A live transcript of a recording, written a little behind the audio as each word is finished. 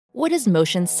What does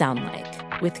motion sound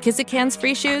like? With Kizikans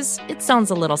free shoes, it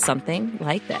sounds a little something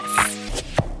like this.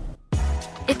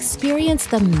 Experience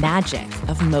the magic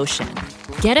of motion.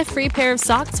 Get a free pair of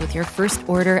socks with your first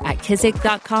order at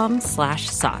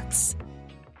kizik.com/socks.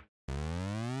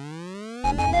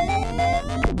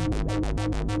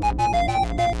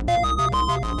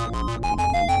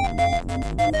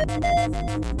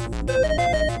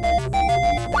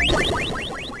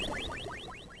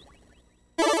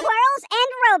 Squirrels and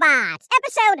Robots,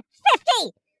 episode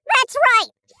 50. That's right,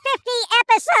 50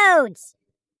 episodes.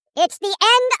 It's the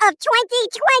end of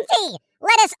 2020.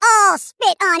 Let us all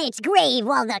spit on its grave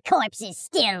while the corpse is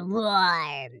still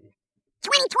warm.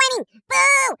 2020,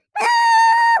 boo, boo,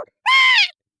 ah!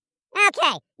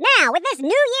 Okay, now with this new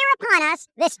year upon us,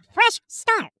 this fresh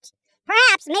start,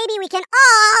 perhaps maybe we can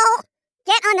all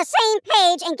get on the same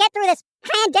page and get through this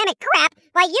pandemic crap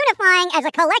by unifying as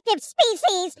a collective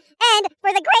species and,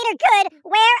 for the greater good,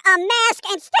 wear a mask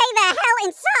and stay the hell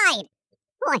inside.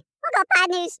 Boy, I got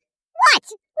bad news. What?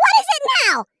 What is it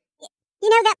now? You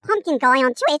know that pumpkin guy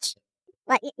on Twitch?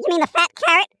 What, you mean the fat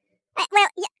carrot? Well,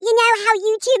 you know how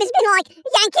YouTube has been,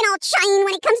 yanking all chain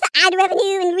when it comes to ad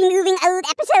revenue and removing old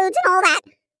episodes and all that?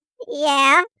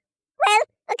 Yeah. Well,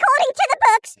 according to the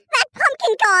books, that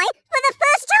pumpkin guy, for the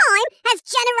first time, has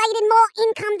generated more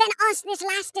income than us this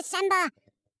last December.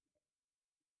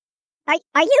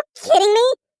 Are you kidding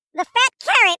me? The fat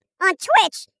carrot on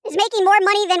Twitch is making more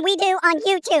money than we do on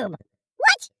YouTube.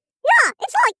 What? Yeah,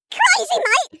 it's like crazy,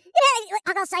 mate. You know,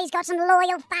 I gotta say he's got some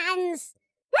loyal fans.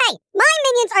 Hey, my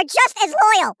minions are just as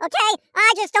loyal, okay?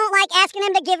 I just don't like asking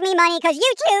them to give me money because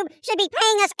YouTube should be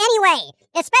paying us anyway.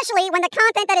 Especially when the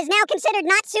content that is now considered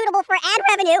not suitable for ad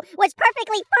revenue was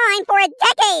perfectly fine for a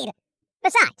decade.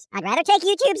 Besides, I'd rather take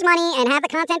YouTube's money and have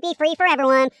the content be free for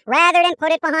everyone rather than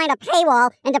put it behind a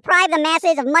paywall and deprive the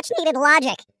masses of much-needed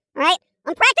logic, right?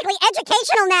 I'm practically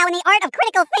educational now in the art of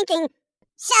critical thinking.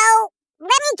 So,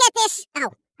 let me get this...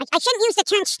 Oh, I shouldn't use the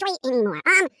term straight anymore.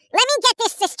 Let me get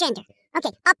this cisgender.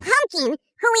 Okay, a pumpkin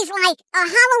who is like a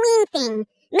Halloween thing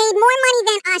made more money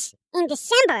than us in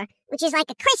December, which is like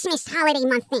a Christmas holiday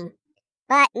month thing.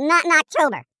 But not in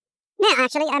October. No,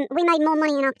 actually, we made more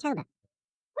money in October.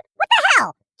 What the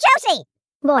hell? Josie!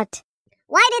 What?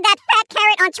 Why did that fat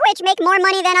carrot on Twitch make more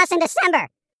money than us in December?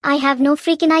 I have no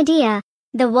freaking idea.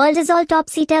 The world is all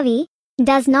topsy-turvy.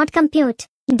 Does not compute.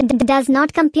 Does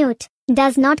not compute.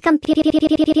 Does not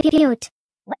compute.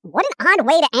 What an odd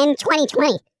way to end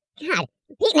 2020. God,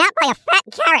 beaten out by a fat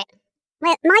carrot.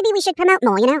 Well, maybe we should promote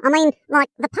more, you know? I mean, like,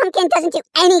 the pumpkin doesn't do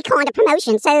any kind of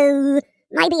promotion, so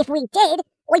maybe if we did,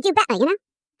 we'd do better, you know?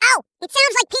 Oh, it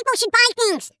sounds like people should buy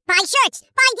things. Buy shirts,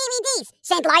 buy DVDs,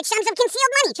 send large sums of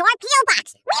concealed money to our P.O.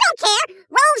 box. We don't care.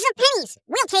 Rolls of pennies.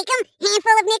 We'll take them.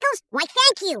 Handful of nickels. Why,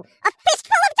 thank you. A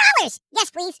fistful of dollars.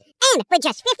 Yes, please. And for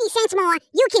just 50 cents more,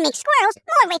 you can make squirrels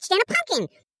more rich than a pumpkin.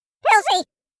 Pilsy.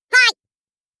 Hi.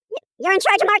 You're in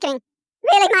charge of marketing.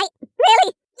 Really, mate?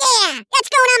 Really? Yeah, that's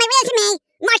going on my resume.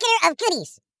 Marketer of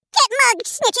goodies. Get mugged,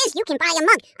 snitches. You can buy a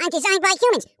mug on Designed by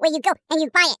Humans, where you go and you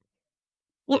buy it.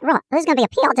 Yeah, right. This is going to be a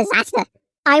PR disaster.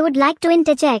 I would like to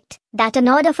interject that a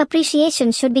nod of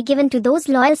appreciation should be given to those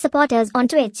loyal supporters on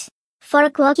Twitch. For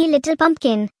a quirky little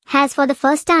pumpkin has for the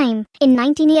first time in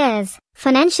 19 years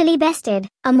financially bested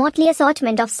a motley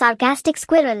assortment of sarcastic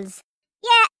squirrels.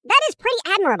 Yeah, that is pretty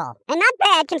admirable, and not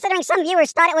bad considering some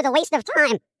viewers thought it was a waste of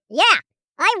time. Yeah,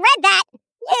 I read that.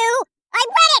 I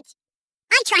read it!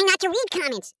 I try not to read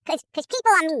comments, because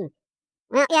people are mean.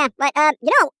 Well, yeah, but,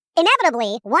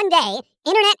 inevitably, one day,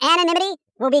 internet anonymity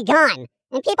will be gone,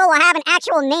 and people will have an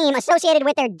actual name associated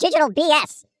with their digital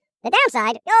BS. The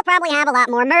downside, you'll probably have a lot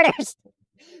more murders.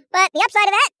 But the upside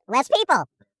of that, less people.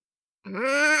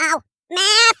 Ow!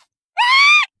 Math!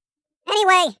 Ah!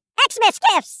 Anyway, Xmas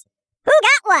gifts. Who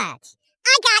got what?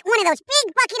 I got one of those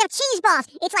big bucket of cheese balls.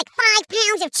 It's like 5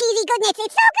 pounds of cheesy goodness.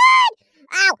 It's so good!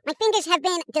 Ow, my fingers have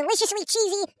been deliciously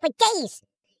cheesy for days.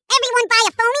 Everyone buy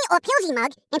a foamy or pilsy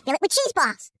mug and fill it with cheese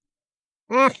balls.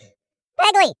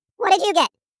 Begley, what did you get?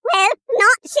 Well,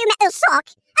 not Sumetal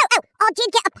sock. Oh, I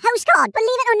did get a postcard.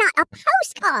 Believe it or not, a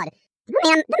postcard. I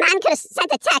mean, the man could have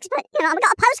sent a text, but, I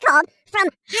got a postcard from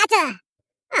Hatter.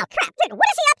 Oh, crap, dude,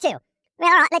 what is he up to? Well,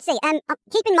 all right, let's see.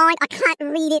 Keep in mind, I can't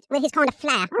read it with his kind of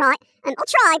flair, all right? I'll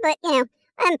try, but, dear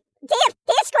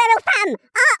Squirrel fam,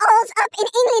 our all's up in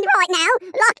England right now,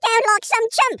 locked down like some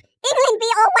chump. England be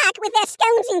all whack with their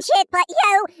scones and shit, but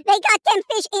they got them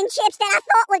fish in chips that I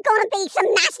thought were gonna be some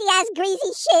nasty-ass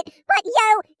greasy shit, but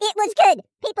it was good.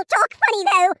 People talk funny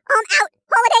though. I'm out.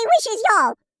 Holiday wishes,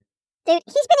 y'all. Dude,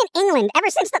 he's been in England ever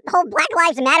since the whole Black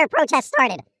Lives Matter protest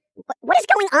started. What is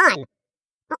going on?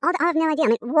 I have no idea. I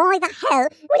mean, why the hell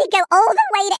would he go all the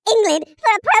way to England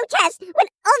for a protest when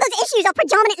all those issues are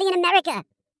predominantly in America?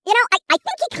 You know, I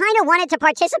think he kind of wanted to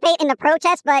participate in the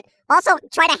protest, but also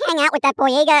try to hang out with that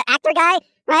Boyega actor guy,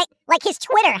 right? Like, his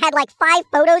Twitter had, like, 5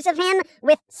 photos of him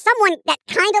with someone that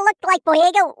kind of looked like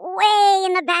Boyega way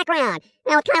in the background.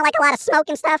 You know, kind of like a lot of smoke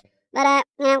and stuff. But,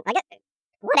 you know, I guess,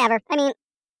 whatever. I mean,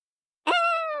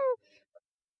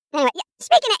 anyway, yeah,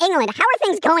 speaking of England, how are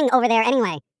things going over there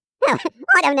anyway? Well,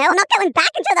 I don't know. I'm not going back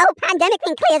until the whole pandemic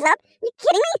thing clears up. You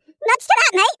kidding me? Nuts to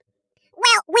that, mate.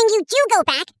 Well, when you do go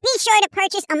back, be sure to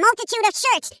purchase a multitude of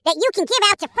shirts that you can give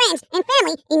out to friends and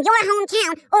family in your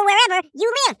hometown or wherever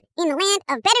you live in the land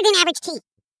of better than average teeth.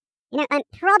 You know, and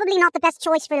probably not the best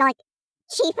choice for, like,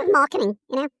 chief of marketing,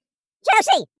 you know?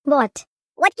 Josie! What?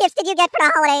 What gifts did you get for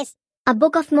the holidays? A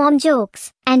book of mom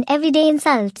jokes and everyday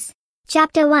insults.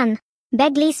 Chapter 1.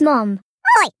 Begley's Mom.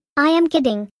 Oi! I am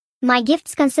kidding. My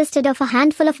gifts consisted of a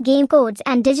handful of game codes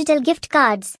and digital gift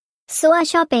cards. So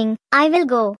shopping, I will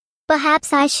go.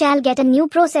 Perhaps I shall get a new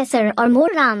processor or more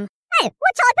RAM. Hey,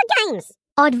 what type of games?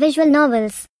 Odd visual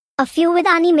novels. A few with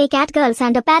anime catgirls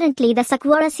and apparently the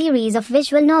Sakura series of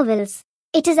visual novels.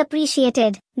 It is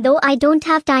appreciated, though I don't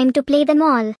have time to play them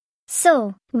all.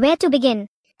 So, where to begin?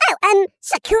 Oh,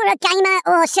 Sakura Gamer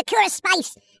or Sakura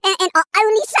Space. And I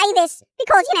only say this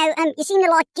because, you know, you seem to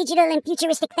like digital and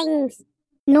futuristic things.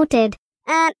 Noted.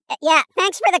 Yeah,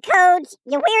 thanks for the codes,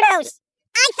 you weirdos.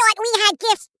 I thought we had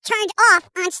gifts turned off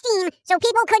on Steam so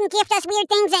people couldn't gift us weird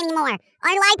things anymore.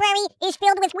 Our library is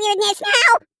filled with weirdness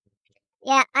now.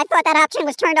 Yeah, I thought that option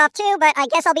was turned off too, but I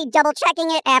guess I'll be double checking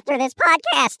it after this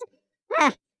podcast.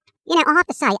 You know, I'll have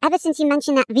to say, ever since you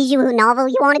mentioned that visual novel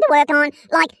you wanted to work on,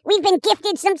 like, we've been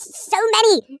gifted so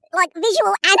many, like,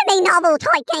 visual anime novel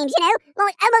type games, you know?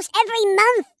 Like, almost every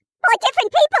month by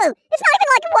different people. It's not even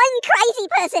like one crazy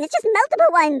person, it's just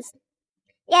multiple ones.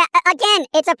 Yeah, again,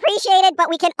 it's appreciated, but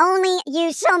we can only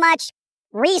use so much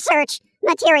research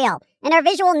material. And our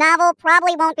visual novel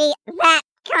probably won't be that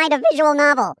kind of visual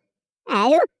novel. Oh,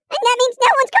 and that means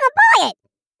no one's gonna buy it.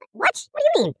 What? What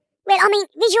do you mean? Well, I mean,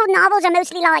 visual novels are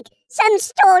mostly like some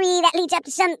story that leads up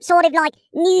to some sort of like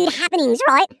nude happenings,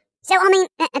 right? So, I mean,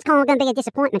 that's kind of gonna be a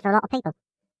disappointment for a lot of people.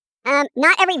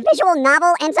 Not every visual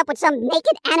novel ends up with some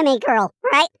naked anime girl,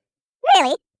 right?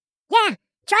 Really? Yeah.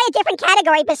 Try a different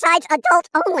category besides adult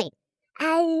only.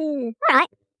 Alright.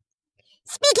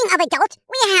 Speaking of adult,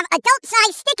 we have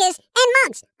adult-sized stickers and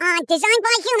mugs on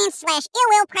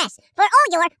designedbyhumans/illwill press for all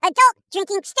your adult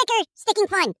drinking sticker sticking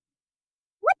fun.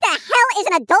 What the hell is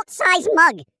an adult-sized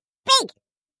mug? Big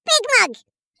mug.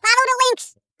 Follow the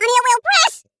links on Illwill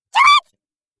press.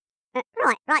 Do it!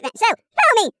 Right then. So,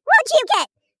 tell me, what'd you get?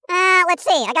 Let's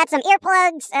see. I got some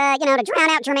earplugs, to drown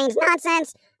out Jermaine's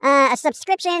nonsense. A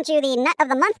subscription to the Nut of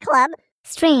the Month Club.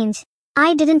 Strange.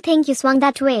 I didn't think you swung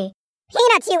that way.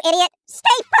 Peanuts, you idiot!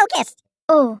 Stay focused!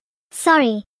 Oh,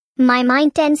 sorry. My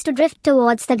mind tends to drift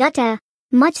towards the gutter,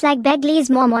 much like Begley's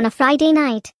mom on a Friday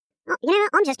night. Oh, you know,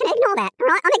 I'm just gonna ignore that,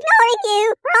 alright? I'm ignoring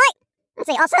you, alright? Let's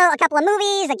see, also a couple of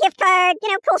movies, a gift card,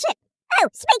 cool shit. Oh,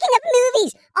 speaking of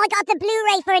movies, I got the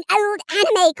Blu-ray for an old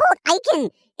anime called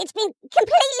Aiken. It's been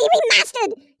completely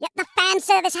remastered, yet the fan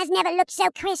service has never looked so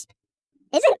crisp.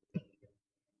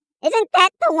 Isn't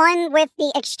that the one with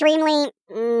the extremely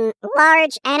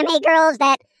large anime girls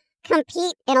that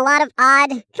compete in a lot of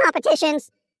odd competitions?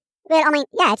 But, I mean,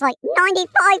 yeah, it's like 95%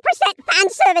 fan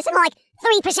service and like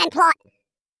 3% plot.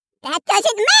 That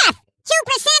doesn't math! 2%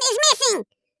 is missing!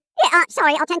 Yeah,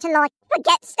 sorry, I'll tend to, like,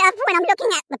 forget stuff when I'm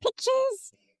looking at the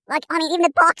pictures. Like, I mean, even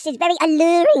the box is very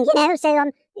alluring,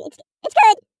 so, it's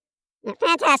good. Yeah,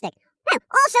 fantastic. Oh,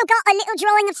 also got a little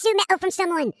drawing of Sumeto from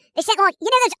someone. They sent, like,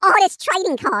 those artist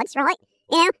trading cards, right?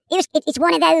 It's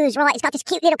one of those, right? It's got this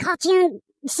cute little cartoon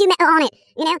Sumeto on it,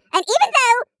 And even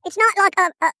though it's not like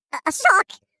a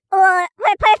sock or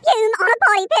her perfume on a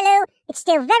body pillow, it's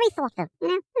still very thoughtful,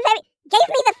 gave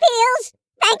me the feels.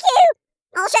 Thank you.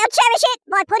 I shall cherish it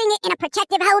by putting it in a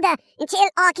protective holder until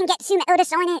I can get Sumeto to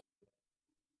sign it.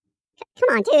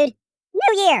 Come on, dude.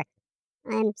 New Year.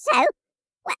 So?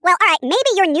 Well, alright,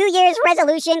 maybe your New Year's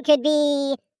resolution could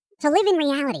be to live in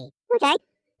reality, okay?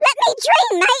 Let me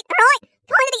dream, mate, alright?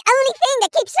 Kind of the only thing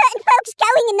that keeps certain folks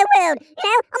going in the world,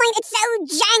 I mean, it's so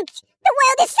janked. The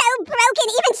world is so broken,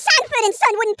 even Sanford and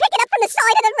Son wouldn't pick it up from the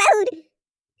side of the road.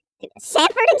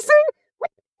 Sanford and Son?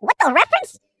 What the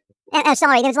reference?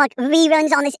 Sorry, there's like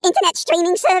reruns on this internet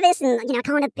streaming service and, I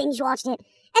kind of binge-watched it.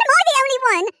 And am I the only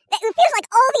one that feels like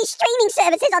all these streaming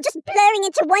services are just blurring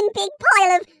into one big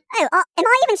pile of, am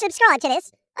I even subscribed to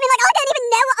this? I mean, I don't even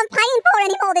know what I'm paying for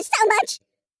anymore. There's so much.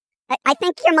 I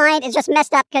think your mind is just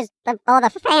messed up because of all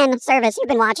the fan service you've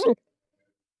been watching.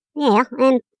 Yeah,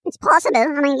 and it's possible.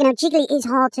 I mean, Jiggly is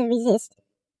hard to resist.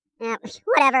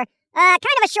 Whatever.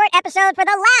 Kind of a short episode for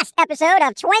the last episode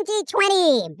of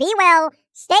 2020. Be well,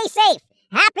 stay safe.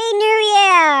 Happy New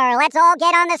Year! Let's all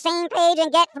get on the same page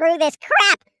and get through this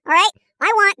crap, all right? I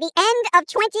want the end of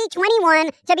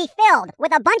 2021 to be filled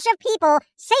with a bunch of people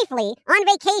safely on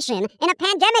vacation in a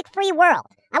pandemic-free world.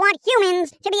 I want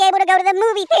humans to be able to go to the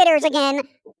movie theaters again,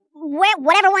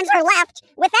 whatever ones are left,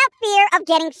 without fear of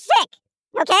getting sick,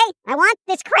 okay? I want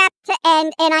this crap to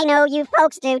end, and I know you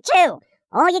folks do too.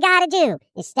 All you gotta do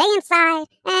is stay inside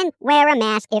and wear a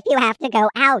mask if you have to go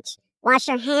out. Wash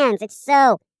your hands, it's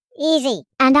so easy.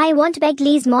 And I want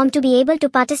Begley's mom to be able to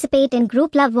participate in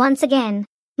group love once again.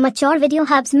 Mature video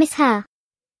hubs miss her.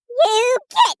 You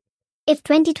get. If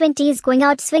 2020 is going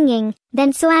out swinging,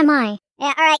 then so am I.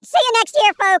 Yeah, all right. See you next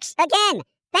year, folks. Again,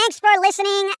 thanks for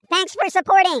listening. Thanks for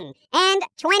supporting. And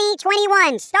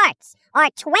 2021 starts our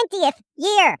 20th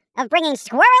year of bringing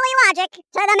squirrely logic to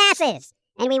the masses.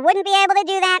 And we wouldn't be able to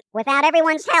do that without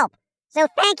everyone's help. So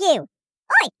thank you.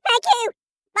 Oi, thank you.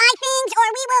 Buy things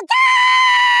or we will die!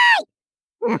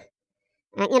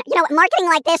 Marketing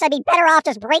like this, I'd be better off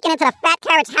just breaking into the Fat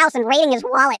Carrot's house and raiding his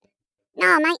wallet.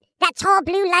 No, mate, that tall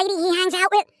blue lady he hangs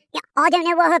out with, I don't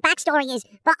know what her backstory is,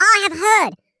 but I have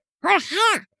heard her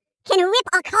hair can rip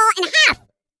a car in half.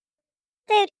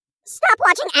 Dude, stop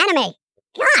watching anime.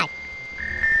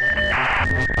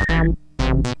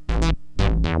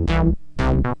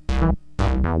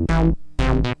 God.